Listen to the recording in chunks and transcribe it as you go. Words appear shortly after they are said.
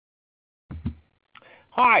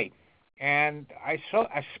Hi, and I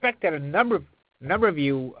suspect that a number of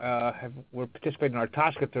you were participating in our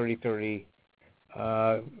Tosca 3030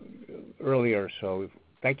 earlier. So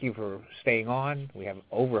thank you for staying on. We have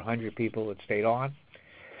over 100 people that stayed on.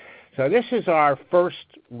 So this is our first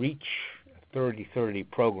Reach 3030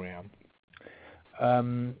 program.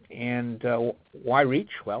 Why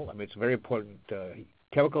Reach? Well, I mean, it's very important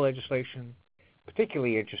chemical legislation,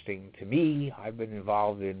 particularly interesting to me. I've been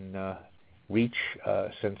involved in Reach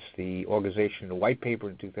since the organization of the white paper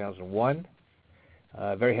in 2001.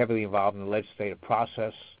 Very heavily involved in the legislative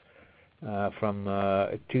process from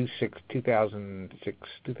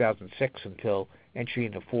 2006 until entry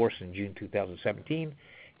into force in June 2017,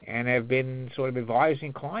 and have been sort of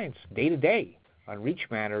advising clients day to day on Reach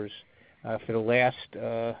matters for the last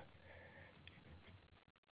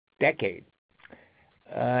decade.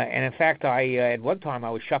 And in fact, at one time I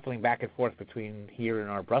was shuffling back and forth between here and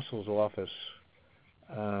our Brussels office,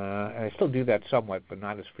 and I still do that somewhat, but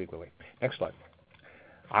not as frequently. Next slide.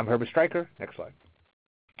 I'm Herbert Stryker. Next slide.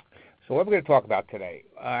 So what we're going to talk about today,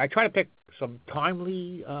 I try to pick some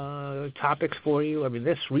timely topics for you. I mean,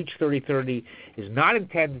 this Reach 3030 is not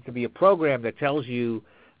intended to be a program that tells you,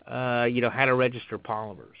 how to register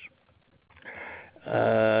polymers.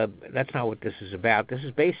 That's not what this is about. This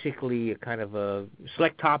is basically a kind of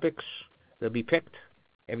select topics that'll be picked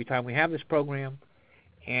every time we have this program.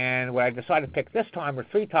 And what I decided to pick this time are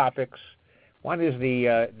three topics. One is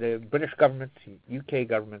the British government, UK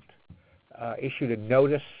government, issued a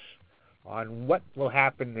notice on what will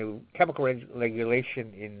happen to chemical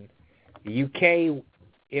regulation in the UK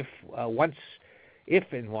if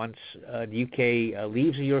and once the UK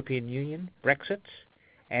leaves the European Union, Brexit,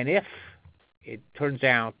 and if it turns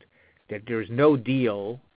out that there's no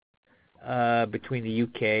deal between the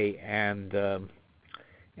UK and the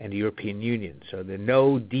European Union, so the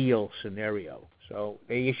no deal scenario. So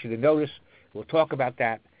they issued a notice. We'll talk about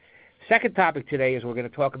that. Second topic today is we're going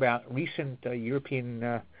to talk about recent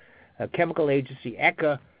European Chemical Agency,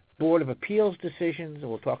 ECHA, Board of Appeals decisions.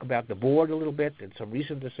 We'll talk about the board a little bit and some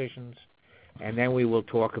recent decisions. And then we will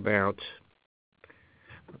talk about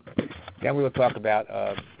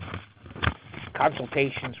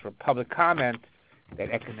consultations for public comment that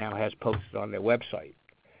ECHA now has posted on their website.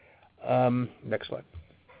 Next slide.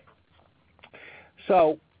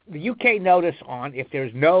 So the UK notice on if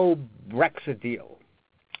there's no Brexit deal.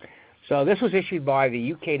 So this was issued by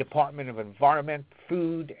the UK Department of Environment,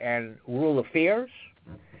 Food and Rural Affairs,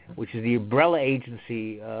 which is the umbrella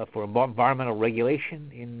agency for environmental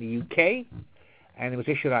regulation in the UK, and it was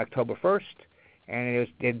issued on October 1st. And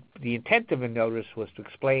the intent of the notice was to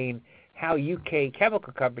explain how UK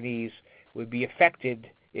chemical companies would be affected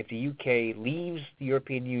if the UK leaves the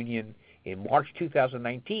European Union in March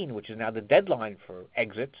 2019, which is now the deadline for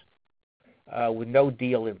exit, with no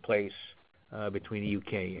deal in place between the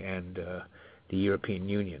UK and the European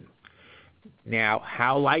Union. Now,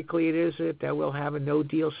 how likely it is that we'll have a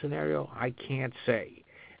no-deal scenario, I can't say.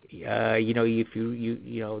 If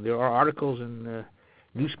there are articles in the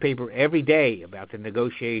newspaper every day about the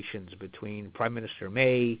negotiations between Prime Minister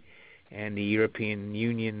May and the European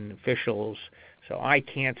Union officials, so I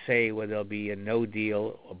can't say whether there'll be a no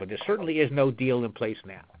deal, but there certainly is no deal in place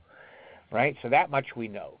now, right? So that much we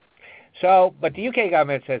know. So, but the UK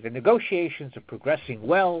government says the negotiations are progressing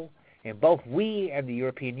well, and both we and the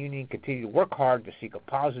European Union continue to work hard to seek a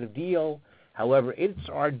positive deal. However, it's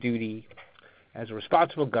our duty as a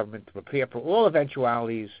responsible government to prepare for all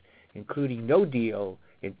eventualities, including no deal,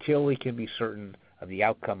 until we can be certain of the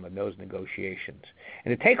outcome of those negotiations.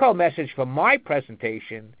 And the take-home message from my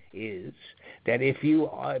presentation is that if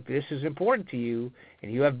this is important to you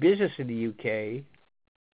and you have business in the UK,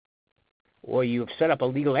 or you have set up a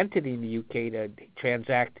legal entity in the UK to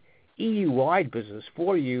transact EU-wide business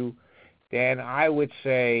for you, then I would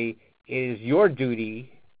say it is your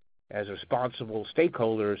duty as responsible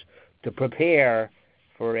stakeholders to prepare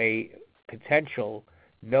for a potential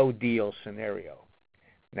no-deal scenario.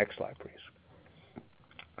 Next slide, please.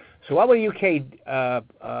 So what will the UK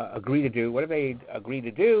agree to do? What do they agree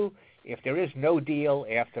to do if there is no deal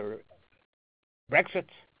after Brexit?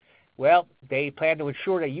 Well, they plan to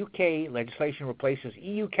ensure that UK legislation replaces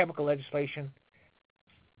EU chemical legislation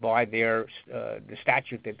by the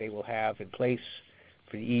statute that they will have in place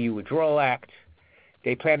for the EU Withdrawal Act.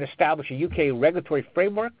 They plan to establish a UK regulatory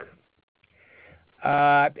framework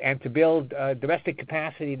and to build domestic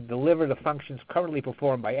capacity to deliver the functions currently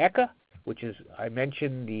performed by ECHA, which is, I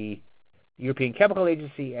mentioned, the European Chemical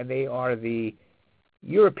Agency, and they are the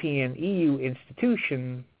European EU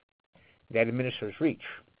institution that administers REACH,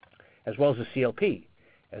 as well as the CLP,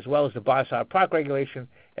 as well as the Biocide Product Regulation,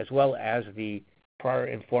 as well as the prior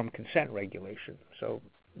informed consent regulation. So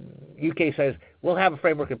UK says, we'll have a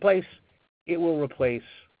framework in place. It will replace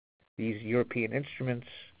these European instruments,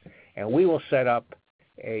 and we will set up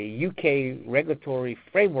a UK regulatory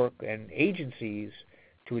framework and agencies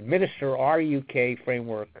to administer our UK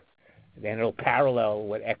framework, and it'll parallel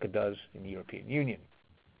what ECHA does in the European Union.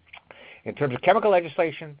 In terms of chemical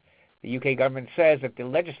legislation, the UK government says that the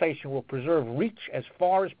legislation will preserve REACH as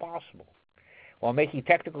far as possible, while making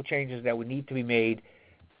technical changes that would need to be made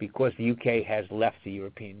because the UK has left the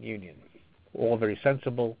European Union. All very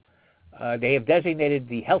sensible. They have designated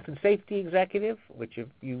the Health and Safety Executive, which if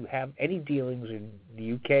you have any dealings in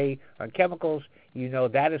the UK on chemicals, you know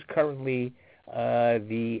that is currently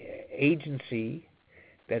the agency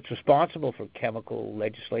that's responsible for chemical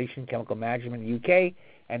legislation, chemical management in the UK,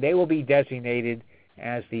 and they will be designated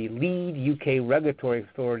as the lead UK regulatory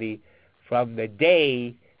authority from the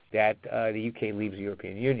day that the UK leaves the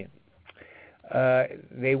European Union.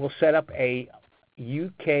 They will set up a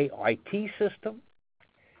UK IT system.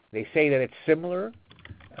 They say that it's similar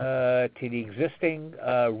to the existing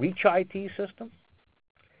REACH IT system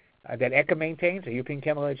that ECHA maintains, the European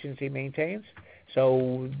Chemical Agency maintains.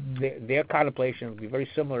 So their contemplation will be very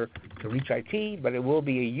similar to REACH IT, but it will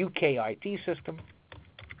be a UK IT system.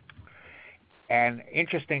 And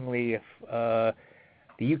interestingly, if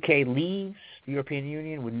the UK leaves the European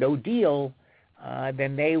Union with no deal,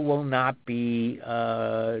 then they will not be,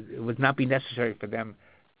 it would not be necessary for them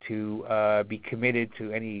to be committed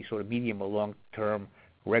to any sort of medium or long-term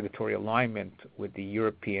regulatory alignment with the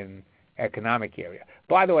European Economic Area.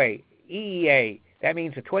 By the way, EEA, that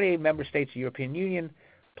means the 28 member states of the European Union,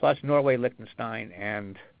 plus Norway, Liechtenstein,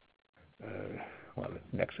 and,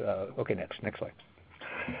 next slide.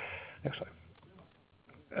 Next slide.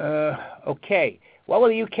 Okay. What will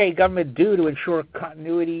the UK government do to ensure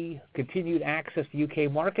continuity, continued access to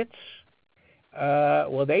UK markets?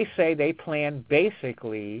 Well, they say they plan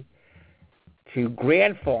basically to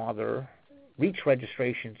grandfather REACH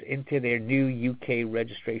registrations into their new UK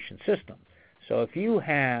registration system. So if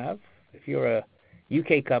you're a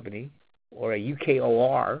UK company or a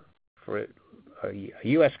UKOR for a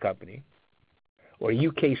US company or a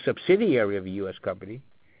UK subsidiary of a US company,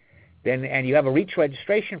 and you have a REACH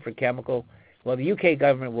registration for chemical, well, the UK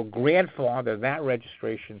government will grandfather that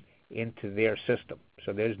registration into their system.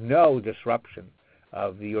 So there's no disruption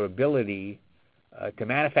of your ability to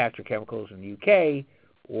manufacture chemicals in the UK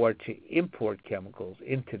or to import chemicals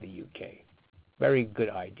into the UK. Very good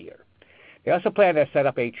idea. They also plan to set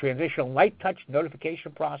up a transitional light touch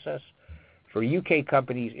notification process for UK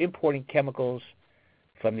companies importing chemicals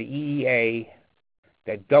from the EEA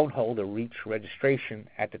that don't hold a REACH registration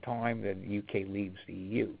at the time that the UK leaves the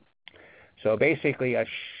EU. So basically a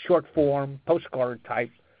short form, postcard type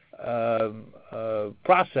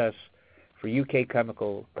process for UK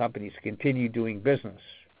chemical companies to continue doing business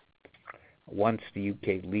once the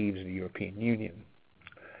UK leaves the European Union.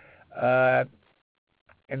 And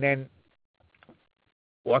then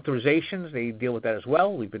authorizations, they deal with that as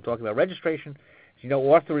well. We've been talking about registration. As you know,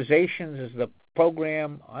 authorizations is the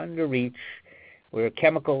program under REACH where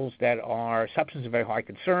chemicals that are substances of very high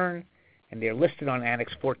concern, and they're listed on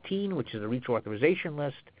Annex 14, which is the REACH authorization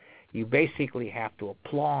list. You basically have to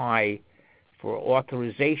apply for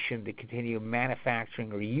authorization to continue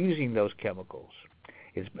manufacturing or using those chemicals.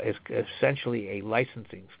 It's essentially a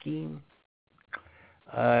licensing scheme.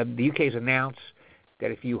 The UK has announced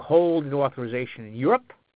that if you hold an authorization in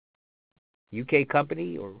Europe, UK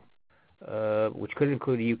company, or which could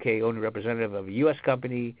include a UK owner representative of a US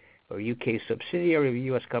company or a UK subsidiary of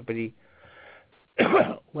a US company,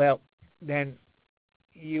 well, then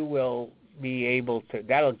you will be able to,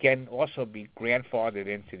 that'll again also be grandfathered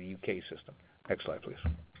into the UK system. Next slide, please.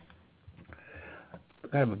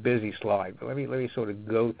 Kind of a busy slide, but let me sort of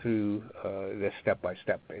go through this step by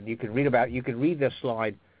step, and you can read this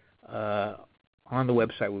slide on the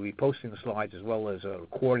website. We'll be posting the slides as well as a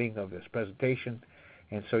recording of this presentation,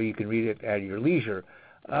 and so you can read it at your leisure.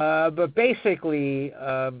 But basically,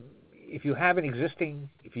 if you're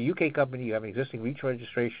a UK company, you have an existing REACH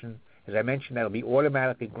registration, as I mentioned, that'll be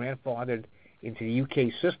automatically grandfathered into the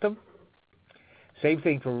UK system. Same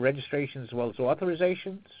thing for registrations as well as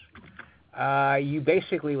authorizations. You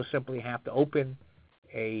basically will simply have to open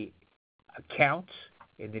a account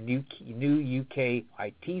in the new UK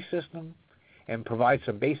IT system and provide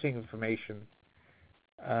some basic information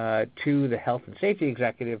to the Health and Safety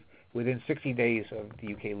Executive within 60 days of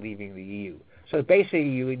the UK leaving the EU. So basically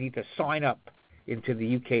you would need to sign up into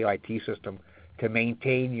the UK IT system to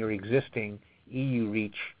maintain your existing EU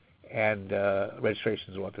REACH and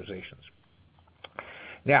registrations and authorizations.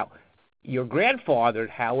 Now, You're grandfathered,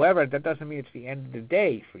 however, that doesn't mean it's the end of the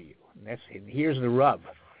day for you. And here's the rub.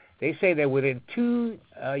 They say that within 2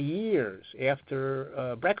 years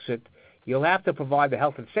after Brexit, you'll have to provide the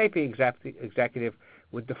health and safety executive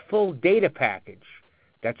with the full data package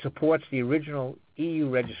that supports the original EU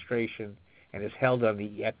registration and is held on the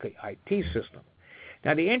ECHA IT system.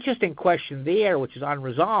 Now, the interesting question there, which is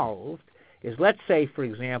unresolved, is let's say, for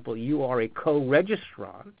example, you are a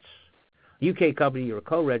co-registrant, UK company, you're a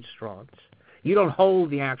co-registrant, you don't hold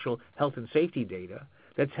the actual health and safety data,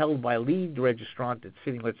 that's held by a lead registrant that's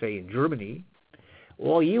sitting, let's say, in Germany.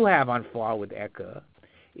 All you have on file with ECHA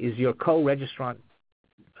is your co-registrant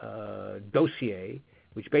dossier,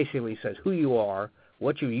 which basically says who you are,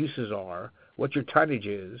 what your uses are, what your tonnage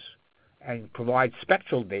is, and provides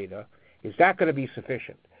spectral data. Is that going to be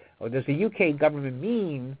sufficient? Or does the UK government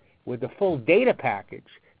mean with the full data package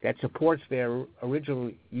that supports their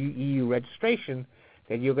original EU registration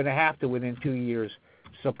that you're going to have to, within 2 years,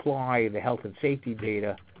 supply the health and safety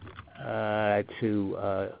data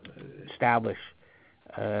to establish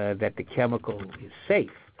that the chemical is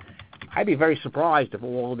safe? I'd be very surprised if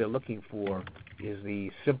all they're looking for is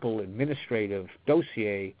the simple administrative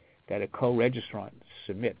dossier that a co-registrant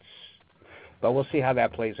submits. But we'll see how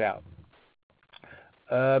that plays out.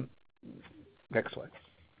 Next slide.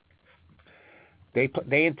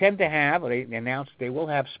 They intend to have, or they announced they will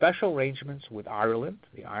have special arrangements with Ireland,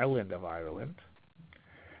 the island of Ireland,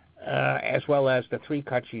 as well as the 3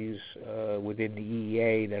 countries within the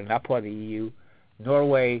EEA that are not part of the EU,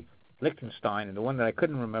 Norway, Liechtenstein, and the one that I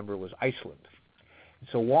couldn't remember was Iceland.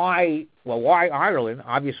 So why Ireland?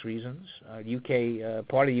 Obvious reasons. UK,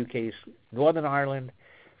 part of the UK is Northern Ireland.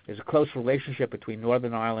 There's a close relationship between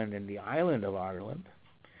Northern Ireland and the island of Ireland,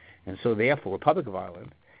 and so therefore, Republic of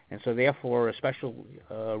Ireland, and so therefore a special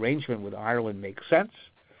arrangement with Ireland makes sense.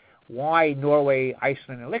 Why Norway,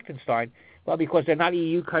 Iceland, and Liechtenstein? Well, because they're not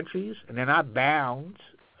EU countries, and they're not bound.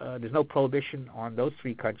 There's no prohibition on those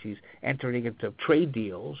 3 countries entering into trade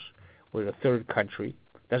deals with a third country.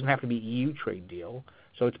 It doesn't have to be an EU trade deal.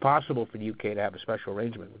 So it's possible for the UK to have a special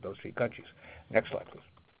arrangement with those 3 countries. Next slide, please.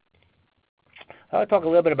 I'll talk a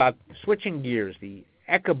little bit about, switching gears, the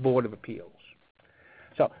ECHA Board of Appeals.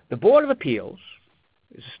 So the Board of Appeals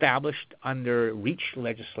is established under REACH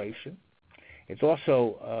legislation. It's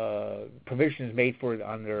also provisions made for it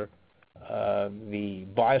under the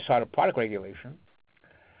Biocidal Product Regulation.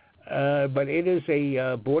 But it is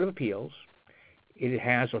a Board of Appeals. It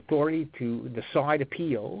has authority to decide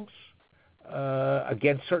appeals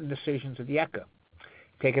against certain decisions of the ECHA,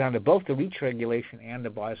 taken under both the REACH regulation and the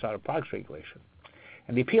Biocidal Products Regulation.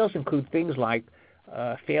 And the appeals include things like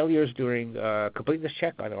failures during completeness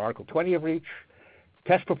check under Article 20 of REACH,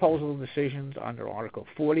 test proposal decisions under Article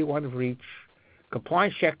 41 of REACH,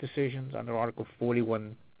 compliance check decisions under Article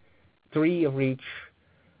 41.3 of REACH,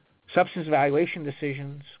 substance evaluation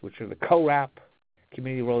decisions, which are the CORAP,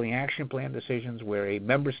 Community Rolling Action Plan decisions, where a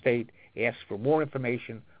member state asks for more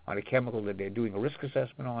information on a chemical that they're doing a risk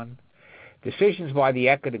assessment on, decisions by the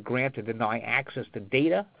ECHA to grant or deny access to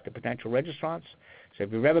data to potential registrants. So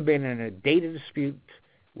if you've ever been in a data dispute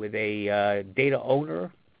with a data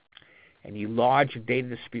owner, and you lodge a data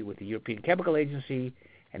dispute with the European Chemical Agency,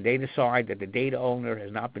 and they decide that the data owner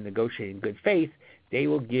has not been negotiating in good faith, they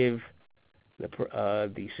will give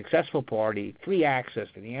the successful party free access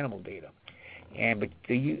to the animal data. But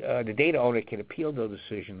the data owner can appeal those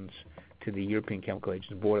decisions to the European Chemical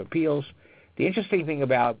Agency Board of Appeals. The interesting thing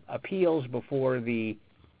about appeals before the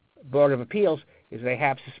Board of Appeals is they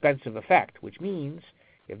have suspensive effect, which means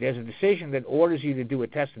if there's a decision that orders you to do a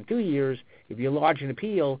test in 2 years, if you lodge an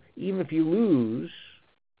appeal, even if you lose,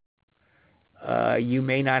 you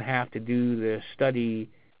may not have to do the study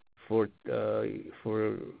for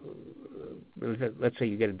let's say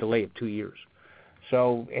you get a delay of 2 years.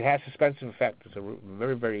 So it has suspensive effect. It's a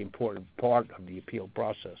very, very important part of the appeal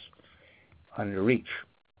process under REACH.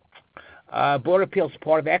 Board of Appeals is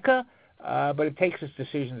part of ECHA, but it takes its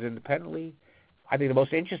decisions independently. I think the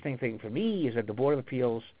most interesting thing for me is that the Board of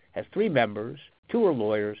Appeals has 3 members, 2 are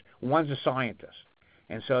lawyers, 1's a scientist.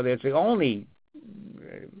 And so it's the only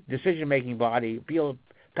decision-making body,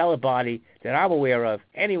 appellate body that I'm aware of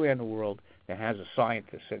anywhere in the world that has a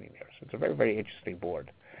scientist sitting there. So it's a very, very interesting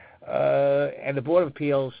board. And the Board of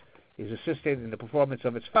Appeals is assisted in the performance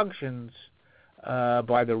of its functions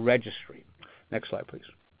by the registry. Next slide, please.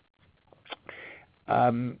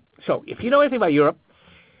 So if you know anything about Europe,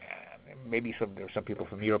 maybe there are some people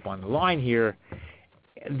from Europe on the line here,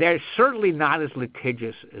 they're certainly not as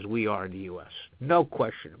litigious as we are in the U.S. No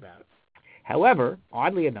question about it. However,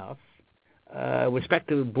 oddly enough, with respect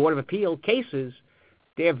to Board of Appeal cases,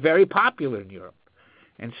 they're very popular in Europe.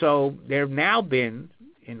 And so there have now been,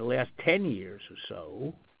 in the last 10 years or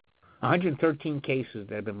so, 113 cases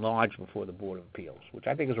that have been lodged before the Board of Appeals, which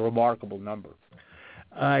I think is a remarkable number.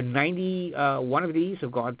 91 of these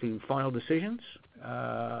have gone to final decisions,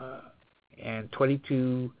 and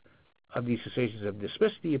 22 of these decisions have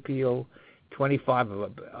dismissed the appeal. 25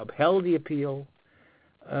 have upheld the appeal.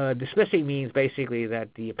 Dismissing means basically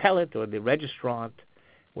that the appellate or the registrant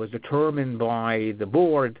was determined by the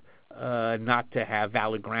board not to have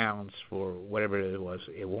valid grounds for whatever it was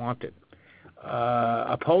it wanted.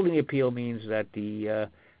 Upholding the appeal means that the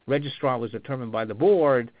registrant was determined by the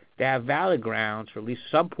board to have valid grounds for at least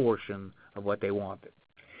some portion of what they wanted.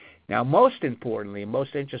 Now, most importantly,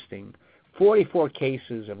 most interesting, 44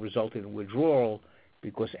 cases have resulted in withdrawal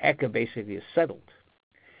because ECHA basically is settled.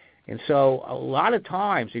 And so a lot of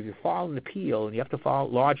times, if you file an appeal, and you have to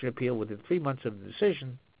lodge an appeal within 3 months of the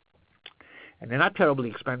decision, and they're not terribly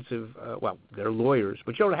expensive, well, they're lawyers,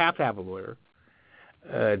 but you don't have to have a lawyer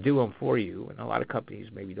do them for you, and a lot of companies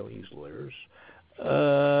maybe don't use lawyers.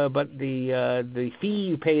 But the fee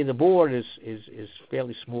you pay the board is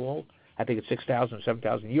fairly small. I think it's 6,000 or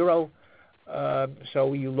 7,000 euro.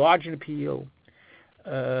 So you lodge an appeal.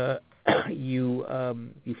 You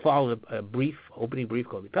file a brief, opening brief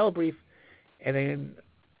called the appellate brief, and then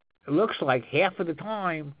it looks like half of the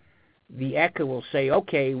time the ECHA will say,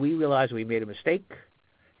 okay, we realize we made a mistake,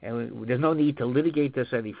 and there's no need to litigate this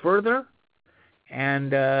any further,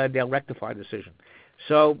 and they'll rectify the decision.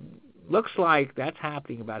 So looks like that's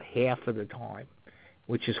happening about half of the time,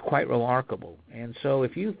 which is quite remarkable. And so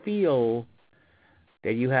if you feel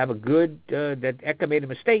that you have that ECHA made a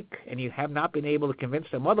mistake and you have not been able to convince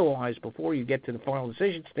them otherwise before you get to the final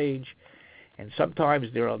decision stage, and sometimes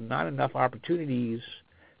there are not enough opportunities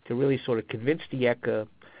to really sort of convince the ECHA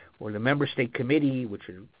or the member state committee, which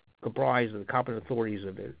are comprised of the competent authorities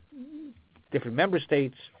of the different member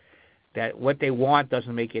states, that what they want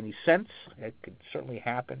doesn't make any sense. That could certainly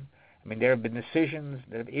happen. I mean, there have been decisions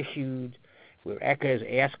that have issued where ECHA has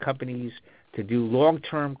asked companies to do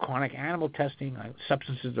long-term chronic animal testing on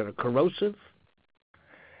substances that are corrosive,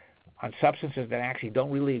 on substances that actually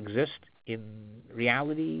don't really exist in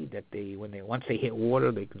reality, that once they hit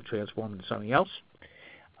water, they can transform into something else.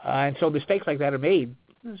 And so mistakes like that are made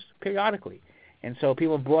periodically. And so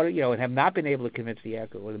people have brought it, and have not been able to convince the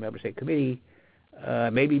ECHA or the member state committee,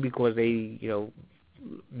 maybe because they,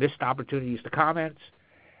 missed opportunities to comment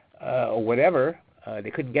or whatever.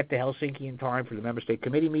 They couldn't get to Helsinki in time for the member state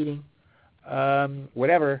committee meeting.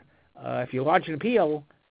 Whatever. If you lodge an appeal,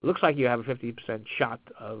 it looks like you have a 50% shot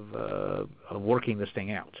of working this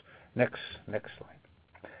thing out. Next slide.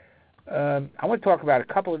 I want to talk about a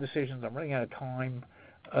couple of decisions. I'm running out of time.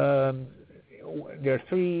 There are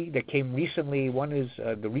 3 that came recently. One is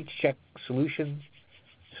the ReachCheck Solutions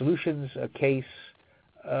case,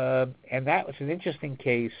 and that was an interesting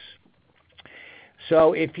case.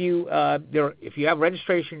 So if you have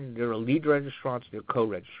registration, there are lead registrants, there are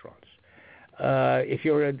co-registrants. If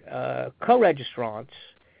you're a co-registrant,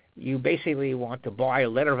 you basically want to buy a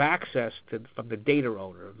letter of access from the data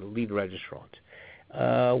owner, the lead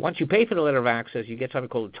registrant. Once you pay for the letter of access, you get something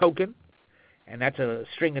called a token, and that's a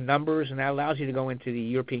string of numbers, and that allows you to go into the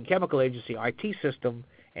European Chemical Agency IT system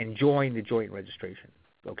and join the joint registration.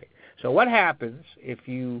 Okay, so what happens if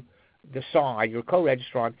you decide, you're a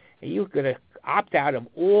co-registrant, and you're going to opt out of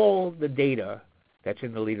all the data that's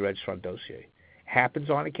in the lead registrant dossier? Happens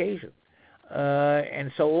on occasion.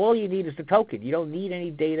 And so all you need is the token. You don't need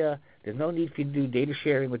any data. There's no need for you to do data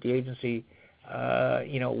sharing with the agency.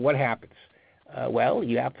 What happens? Well,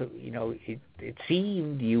 you have to, it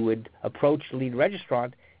seemed you would approach the lead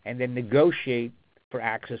registrant and then negotiate for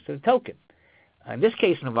access to the token. In this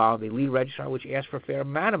case involved a lead registrant which asked for a fair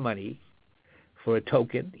amount of money for a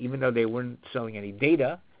token, even though they weren't selling any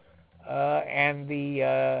data. And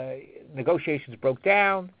the negotiations broke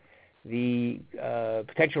down. The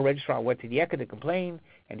potential registrant went to the ECHA to complain,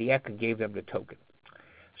 and the ECHA gave them the token.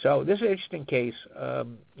 So this is an interesting case.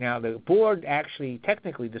 Now, the board actually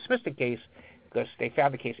technically dismissed the case because they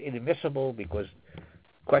found the case inadmissible because the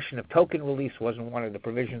question of token release wasn't one of the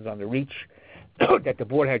provisions on the REACH that the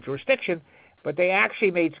board had jurisdiction. But they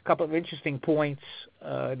actually made a couple of interesting points.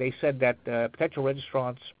 They said that potential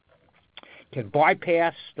registrants can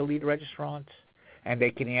bypass the lead registrant, and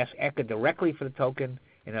they can ask ECHA directly for the token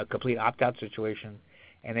in a complete opt-out situation.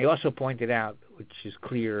 And they also pointed out, which is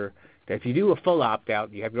clear, that if you do a full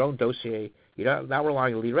opt-out, you have your own dossier, you're not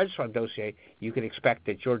relying on the lead registrant dossier, you can expect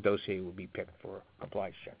that your dossier will be picked for a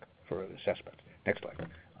compliance check, for assessment. Next slide.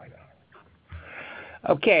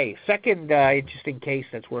 Okay, second interesting case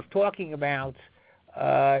that's worth talking about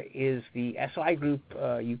is the SI Group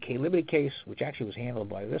UK Limited case, which actually was handled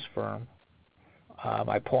by this firm.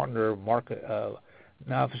 My partner, Marcus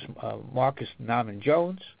Nauman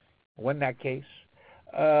Jones, won that case.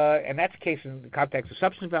 And that's a case in the context of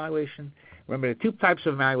substance evaluation. Remember, the two types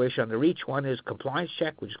of evaluation on the REACH. One is compliance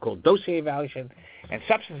check, which is called dossier evaluation, and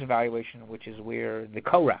substance evaluation, which is where the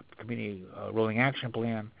CORAP, Community Rolling Action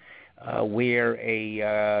Plan, where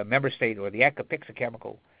a member state or the ECHA picks a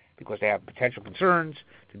chemical because they have potential concerns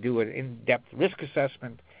to do an in-depth risk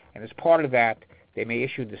assessment, and as part of that, they may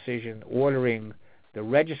issue a decision ordering the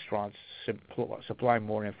registrants supply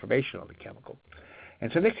more information on the chemical.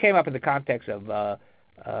 And so this came up in the context of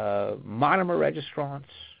monomer registrants,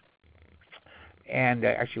 and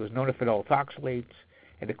actually was nonylphenol ethoxylates.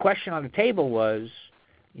 And the question on the table was,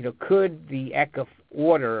 could the ECHA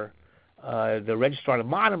order the registrant of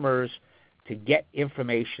monomers to get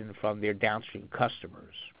information from their downstream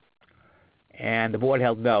customers? And the board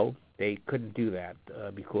held no, they couldn't do that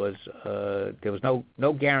because there was no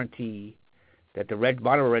guarantee that the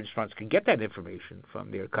monomer registrants could get that information from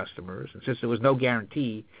their customers. And since there was no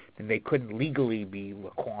guarantee, then they couldn't legally be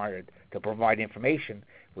required to provide information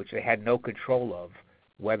which they had no control of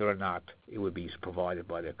whether or not it would be provided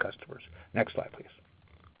by their customers. Next slide, please.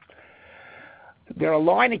 There are a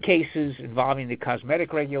line of cases involving the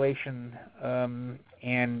cosmetic regulation,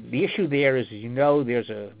 and the issue there is, there's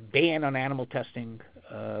a ban on animal testing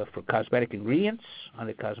for cosmetic ingredients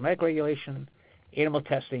under cosmetic regulation. Animal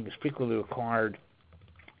testing is frequently required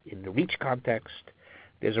in the REACH context.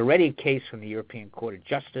 There's already a case from the European Court of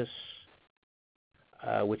Justice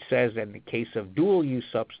which says that in the case of dual-use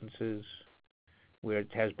substances, where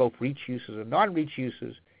it has both REACH uses and non-REACH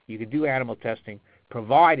uses, you can do animal testing,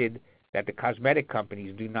 provided that the cosmetic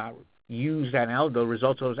companies do not use the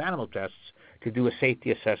results of those animal tests to do a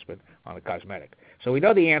safety assessment on the cosmetic. So we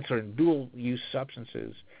know the answer in dual-use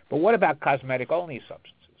substances, but what about cosmetic-only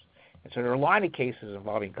substances? And so there are a line of cases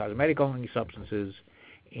involving cosmetic-only substances,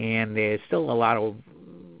 and there's still a lot of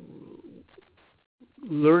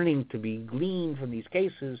learning to be gleaned from these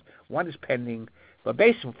cases. One is pending, but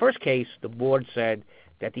based on the first case, the board said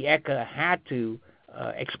that the ECHA had to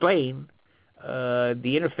explain the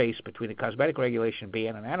interface between the cosmetic regulation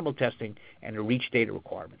ban on animal testing and the REACH data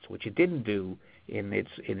requirements, which it didn't do in its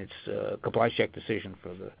compliance check decision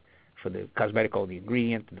for the cosmetic-only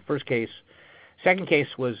ingredient in the first case. Second case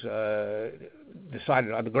was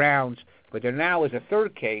decided on the grounds, but there now is a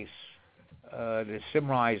third case, the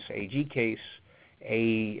Symrise AG case,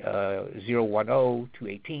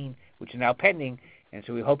 A010-218, which is now pending, and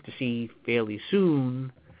so we hope to see fairly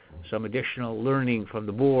soon some additional learning from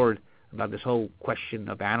the board about this whole question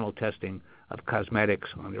of animal testing of cosmetics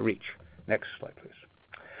on the REACH. Next slide, please.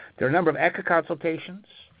 There are a number of ECHA consultations,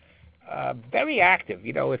 very active.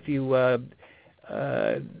 If you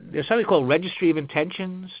there's something called Registry of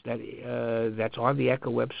Intentions that's on the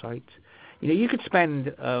ECHA website. You could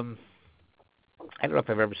spend I don't know if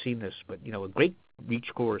I've ever seen this, but a great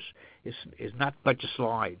REACH course is not a bunch of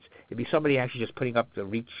slides. It'd be somebody actually just putting up the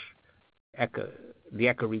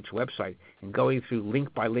ECHA REACH website and going through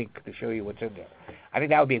link by link to show you what's in there. I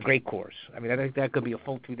think that would be a great course. I think that could be a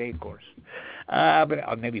full 2-day course,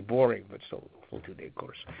 but maybe boring, but still a full 2-day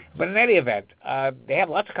course. But in any event, they have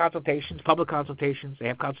lots of consultations, public consultations. They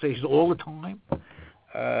have consultations all the time.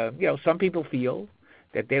 Some people feel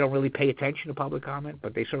that they don't really pay attention to public comment,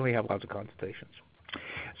 but they certainly have lots of consultations.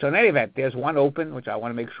 So in any event, there's one open, which I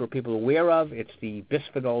want to make sure people are aware of. It's the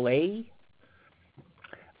bisphenol A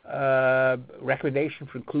recommendation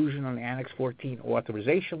for inclusion on the Annex 14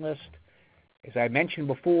 authorization list. As I mentioned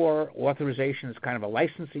before, authorization is kind of a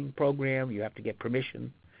licensing program. You have to get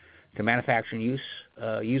permission to manufacture and use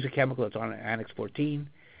a chemical that's on Annex 14.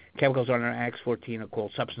 Chemicals on Annex 14 are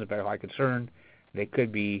called substances of very high concern. They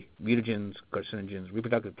could be mutagens, carcinogens,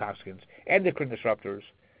 reproductive toxins, endocrine disruptors,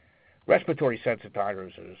 respiratory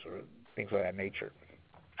sensitizers, or things of that nature.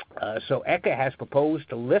 So ECHA has proposed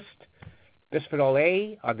to list bisphenol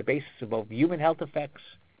A on the basis of both human health effects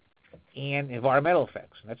and environmental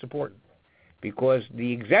effects. And that's important because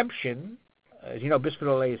the exemption, as you know,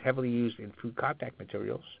 bisphenol A is heavily used in food contact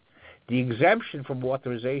materials. The exemption from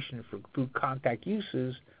authorization for food contact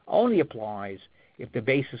uses only applies if the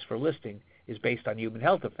basis for listing is based on human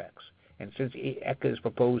health effects. And since ECHA is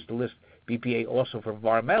proposed to list BPA also for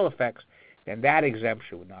environmental effects, then that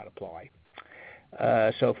exemption would not apply.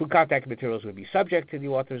 So food contact materials would be subject to the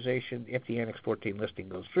authorization if the Annex 14 listing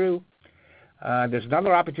goes through. There's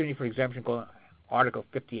another opportunity for exemption called Article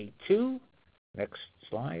 58.2. Next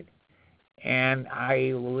slide. And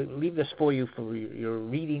I will leave this for you for your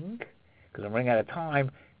reading because I'm running out of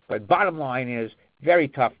time. But bottom line is Very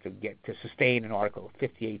tough to sustain an Article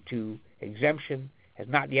 58.2 exemption. Has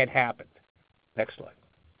not yet happened. Next slide.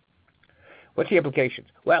 What's the implications?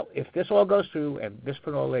 Well, if this all goes through and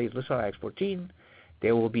bisphenol A is listed on Annex 14,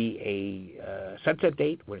 there will be a sunset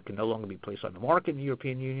date where it can no longer be placed on the market in the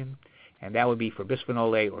European Union, and that would be for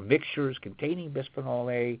bisphenol A or mixtures containing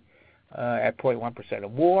bisphenol A at 0.1% or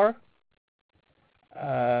more.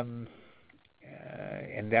 And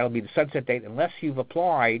that will be the sunset date unless you've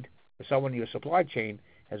applied, or someone in your supply chain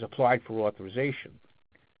has applied for authorization,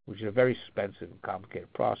 which is a very expensive and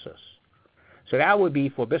complicated process. So that would be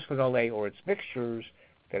for bisphenol A or its mixtures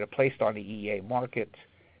that are placed on the EEA market.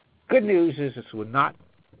 Good news is this would not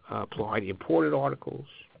apply to imported articles.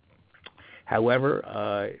 However,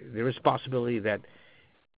 there is a possibility that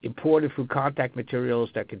imported food contact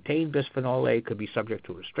materials that contain bisphenol A could be subject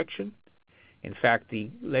to restriction. In fact, the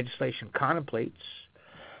legislation contemplates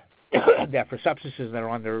that for substances that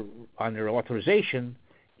are under authorization,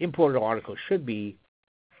 imported articles should be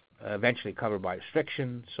eventually covered by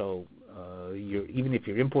restriction. So even if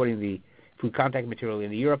you're importing the food contact material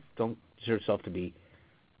into Europe, don't consider yourself to be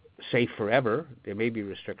safe forever. There may be a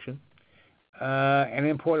restriction. And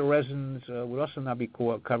imported resins would also not be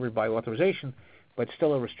covered by authorization, but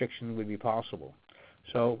still a restriction would be possible.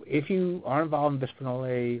 So if you are involved in bisphenol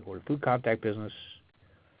A or the food contact business,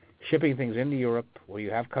 shipping things into Europe, or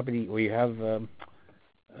you have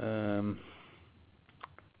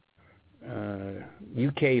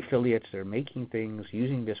UK affiliates that are making things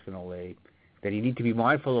using bisphenol A, then you need to be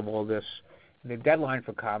mindful of all this. The deadline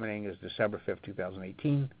for commenting is December 5th,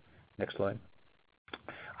 2018. Next slide.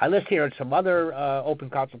 I list here some other open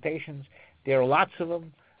consultations. There are lots of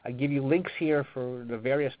them. I give you links here for the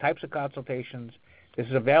various types of consultations. This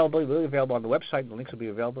is really available on the website. The links will be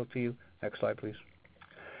available to you. Next slide, please.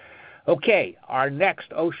 Okay, our next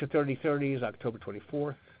OSHA 3030 is October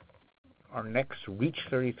 24th. Our next REACH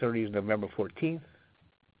 3030 is November 14th.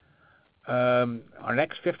 Our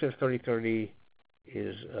next FIFTA 3030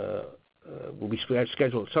 is will be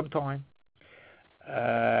scheduled sometime.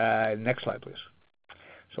 Next slide, please.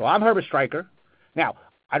 So I'm Herbert Stryker. Now,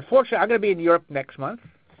 unfortunately, I'm going to be in Europe next month,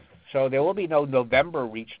 so there will be no November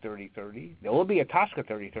REACH 3030. There will be a TSCA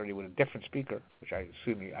 3030 with a different speaker, which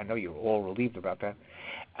I know you're all relieved about that.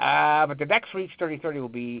 But the next REACH 3030 will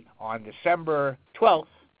be on December 12th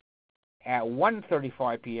at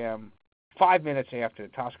 1:35 p.m., 5 minutes after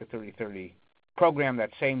the TSCA 3030 program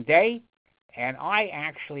that same day, and I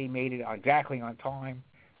actually made it exactly on time.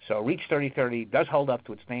 So REACH 3030 does hold up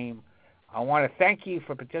to its name. I want to thank you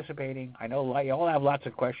for participating. I know you all have lots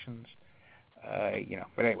of questions,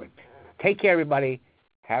 but anyway, take care, everybody.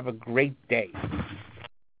 Have a great day.